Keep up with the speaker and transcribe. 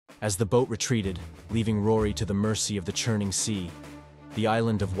As the boat retreated, leaving Rory to the mercy of the churning sea, the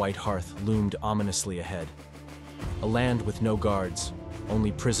island of White Hearth loomed ominously ahead. A land with no guards,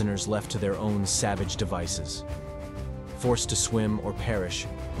 only prisoners left to their own savage devices. Forced to swim or perish,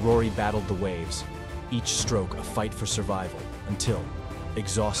 Rory battled the waves, each stroke a fight for survival, until,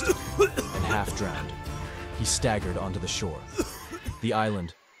 exhausted and half-drowned, he staggered onto the shore. The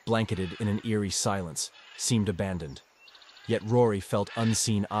island, blanketed in an eerie silence, seemed abandoned. Yet Rory felt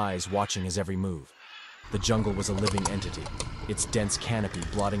unseen eyes watching his every move. The jungle was a living entity, its dense canopy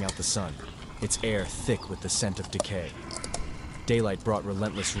blotting out the sun, its air thick with the scent of decay. Daylight brought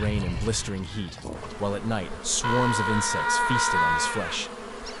relentless rain and blistering heat, while at night, swarms of insects feasted on his flesh.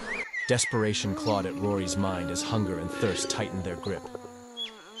 Desperation clawed at Rory's mind as hunger and thirst tightened their grip.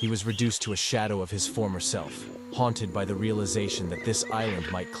 He was reduced to a shadow of his former self, haunted by the realization that this island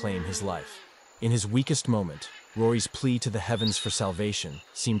might claim his life. In his weakest moment, Rory's plea to the heavens for salvation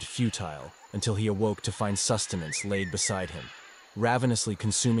seemed futile until he awoke to find sustenance laid beside him. Ravenously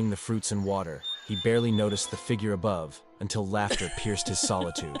consuming the fruits and water, he barely noticed the figure above until laughter pierced his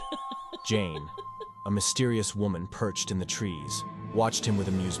solitude. Jane, a mysterious woman perched in the trees, watched him with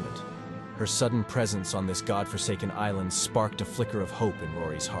amusement. Her sudden presence on this godforsaken island sparked a flicker of hope in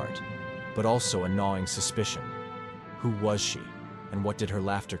Rory's heart, but also a gnawing suspicion. Who was she, and what did her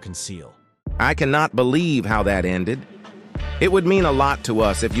laughter conceal? I cannot believe how that ended. It would mean a lot to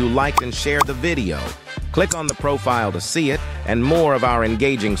us if you liked and shared the video. Click on the profile to see it and more of our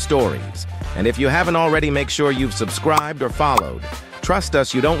engaging stories. And if you haven't already, make sure you've subscribed or followed. Trust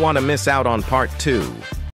us, you don't want to miss out on part 2.